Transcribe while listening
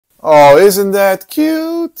Oh, isn't that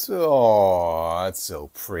cute? Oh, that's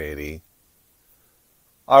so pretty.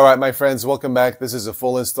 All right, my friends, welcome back. This is a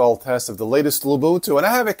full install test of the latest Lubuntu, and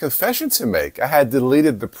I have a confession to make. I had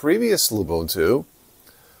deleted the previous Lubuntu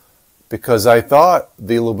because I thought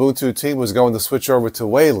the Lubuntu team was going to switch over to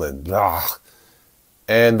Wayland. Ugh.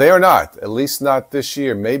 And they are not, at least not this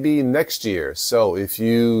year, maybe next year. So if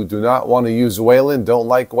you do not want to use Wayland, don't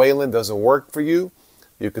like Wayland, doesn't work for you,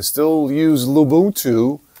 you can still use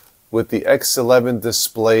Lubuntu with the X11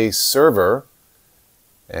 display server.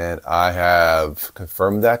 And I have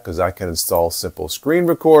confirmed that because I can install Simple Screen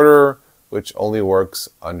Recorder, which only works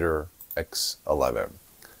under X11.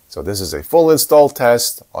 So this is a full install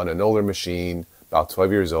test on an older machine, about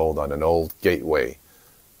 12 years old, on an old gateway.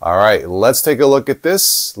 All right, let's take a look at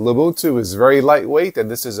this. Lubuntu is very lightweight, and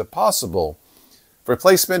this is a possible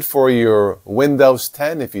replacement for your Windows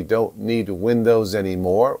 10 if you don't need Windows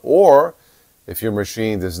anymore, or if your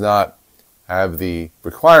machine does not have the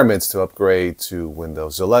requirements to upgrade to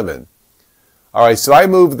Windows 11. All right, so I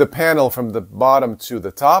moved the panel from the bottom to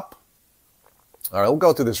the top. All right, we'll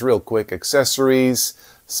go through this real quick. Accessories.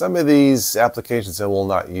 Some of these applications I will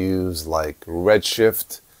not use, like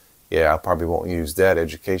Redshift. Yeah, I probably won't use that.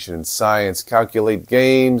 Education and Science, Calculate,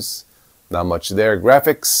 Games, not much there.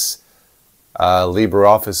 Graphics,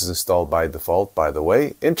 LibreOffice is installed by default, by the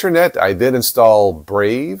way. Internet, I did install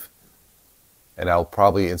Brave, and I'll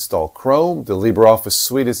probably install Chrome. The LibreOffice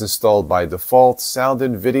suite is installed by default. Sound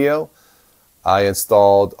and video, I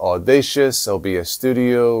installed Audacious, OBS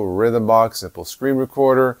Studio, Rhythmbox, Simple Screen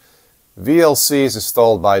Recorder. VLC is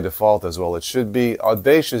installed by default as well. It should be.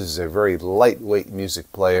 Audacious is a very lightweight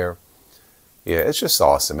music player. Yeah, it's just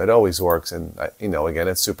awesome. It always works, and again,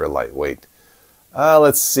 it's super lightweight.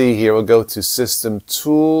 Let's see here. We'll go to System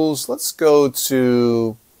Tools. Let's go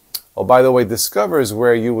to, oh, by the way, Discover is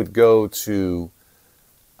where you would go to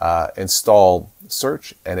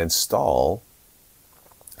search and install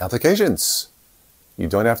applications. You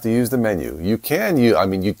don't have to use the menu. You can use,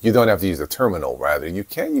 you don't have to use the terminal, rather. You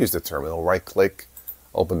can use the terminal. Right-click,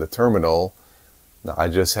 open the terminal. Now, I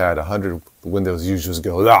just had 100 Windows users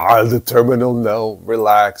go, the terminal. No,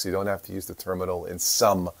 relax. You don't have to use the terminal in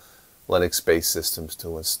some Linux-based systems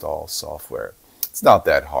to install software. It's not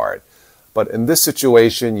that hard. But in this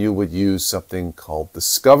situation, you would use something called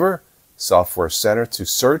Discover Software Center to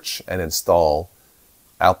search and install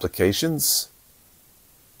applications.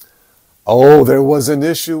 Oh, there was an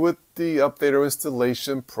issue with the update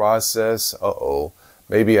installation process. Uh-oh.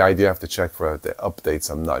 Maybe I do have to check for the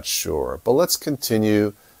updates. I'm not sure. But let's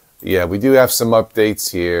continue. Yeah, we do have some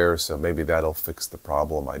updates here, so maybe that'll fix the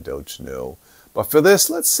problem. I don't know. But for this,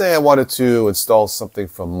 let's say I wanted to install something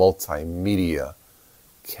from multimedia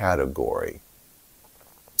category.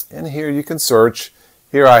 And here you can search.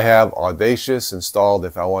 Here I have Audacious installed.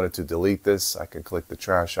 If I wanted to delete this, I can click the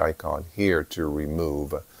trash icon here to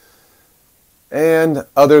remove. And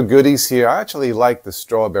other goodies here. I actually like the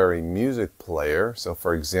Strawberry music player. So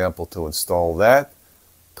for example, to install that,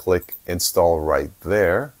 click install right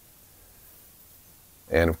there.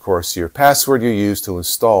 And of course, your password you use to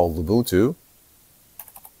install Lubuntu.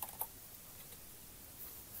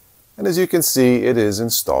 And as you can see, it is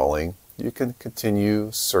installing. You can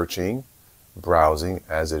continue searching, browsing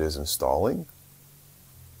as it is installing.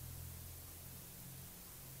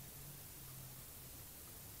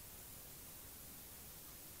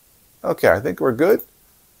 Okay, I think we're good.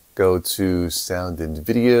 Go to Sound and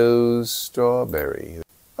Videos, Strawberry.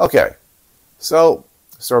 Okay, so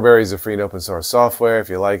Strawberry is a free and open source software. If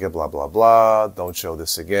you like it, blah, blah, blah. Don't show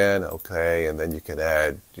this again. Okay, and then you can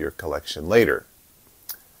add your collection later.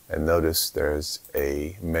 And notice there's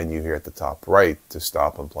a menu here at the top right to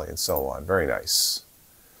stop and play and so on. Very nice.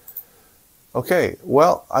 Okay,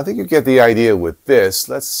 well, I think you get the idea with this.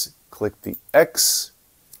 Let's click the X.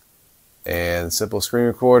 And Simple Screen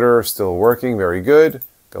Recorder still working, very good.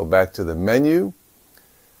 Go back to the menu.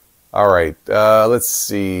 All right, let's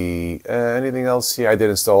see. Anything else here? I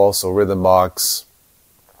did install also Rhythmbox.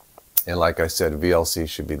 And like I said, VLC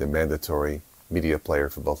should be the mandatory media player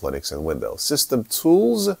for both Linux and Windows. System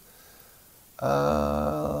Tools. Let's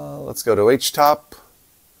go to HTOP.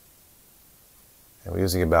 And we're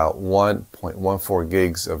using about 1.14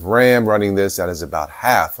 gigs of RAM running this. That is about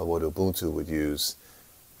half of what Ubuntu would use.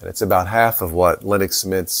 And it's about half of what Linux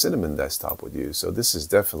Mint Cinnamon Desktop would use. So this is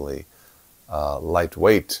definitely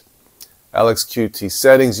lightweight. LXQT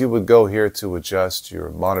settings, you would go here to adjust your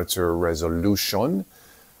monitor resolution.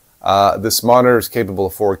 This monitor is capable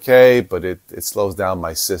of 4K, but it slows down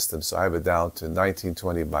my system. So I have it down to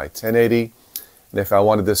 1920 by 1080. And if I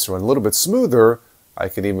wanted this to run a little bit smoother, I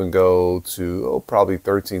can even go to probably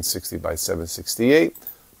 1360 by 768.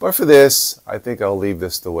 But for this, I think I'll leave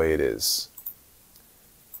this the way it is.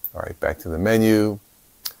 All right, back to the menu.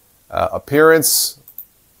 Appearance,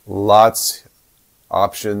 lots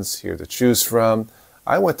options here to choose from.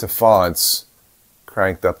 I went to fonts,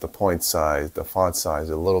 cranked up the font size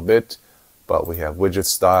a little bit, but we have widget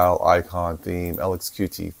style, icon theme,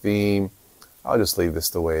 LXQT theme. I'll just leave this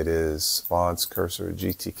the way it is. Fonts, cursor,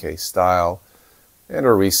 GTK style, and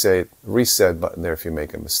a reset button there if you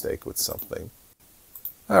make a mistake with something.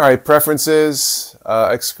 All right, preferences,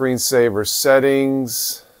 X screensaver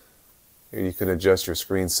settings. Here you can adjust your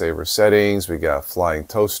screensaver settings. We got flying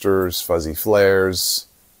toasters, fuzzy flares,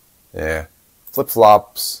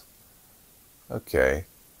 flip-flops. Okay,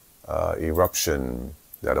 eruption.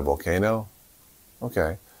 Is that a volcano?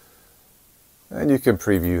 Okay, and you can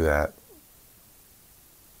preview that.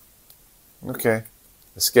 Okay,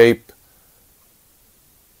 escape.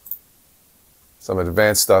 Some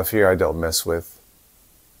advanced stuff here I don't mess with.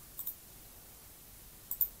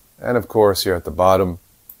 And of course, here at the bottom,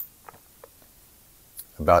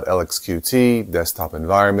 about LXQT, desktop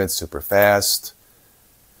environment, super fast.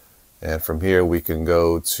 And from here, we can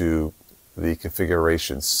go to the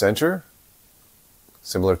configuration center,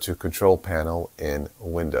 similar to control panel in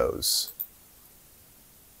Windows.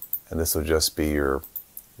 And this will just be your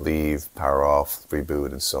leave, power off,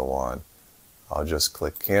 reboot, and so on. I'll just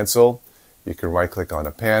click cancel. You can right click on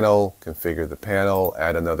a panel, configure the panel,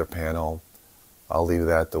 add another panel. I'll leave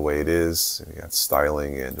that the way it is. You got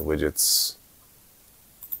styling and widgets.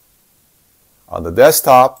 On the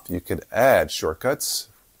desktop, you can add shortcuts.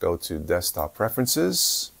 Go to desktop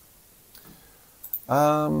preferences. If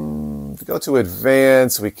you go to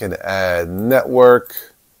advanced, we can add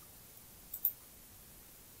network,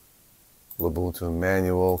 Lubuntu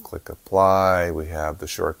manual, click apply. We have the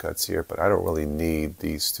shortcuts here, but I don't really need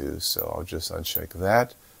these two, so I'll just uncheck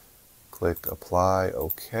that. Click apply,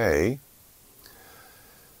 okay.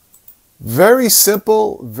 Very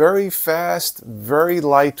simple, very fast, very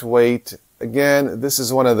lightweight. Again, this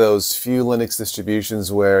is one of those few Linux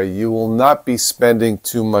distributions where you will not be spending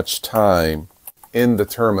too much time in the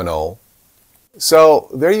terminal. So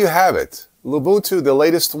there you have it. Lubuntu, the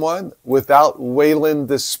latest one, without Wayland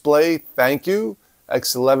display. Thank you.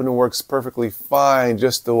 X11 works perfectly fine,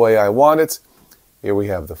 just the way I want it. Here we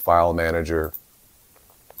have the file manager.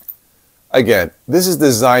 Again, this is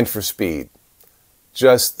designed for speed.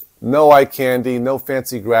 Just no eye candy, no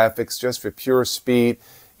fancy graphics, just for pure speed.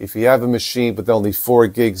 If you have a machine with only 4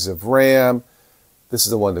 gigs of RAM, this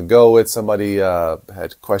is the one to go with. Somebody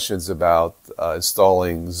had questions about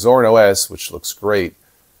installing Zorn OS, which looks great,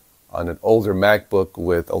 on an older MacBook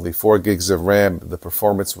with only 4 gigs of RAM. The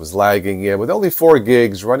performance was lagging. Yeah, with only 4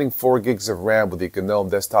 gigs, running 4 gigs of RAM with the GNOME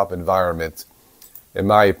desktop environment, in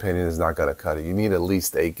my opinion, is not going to cut it. You need at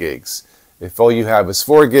least 8 gigs. If all you have is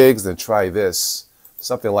 4 gigs, then try this.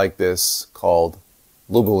 Something like this called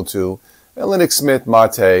Lubuntu. And Linux Mint,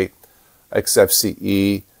 Mate,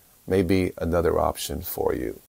 XFCE may be another option for you.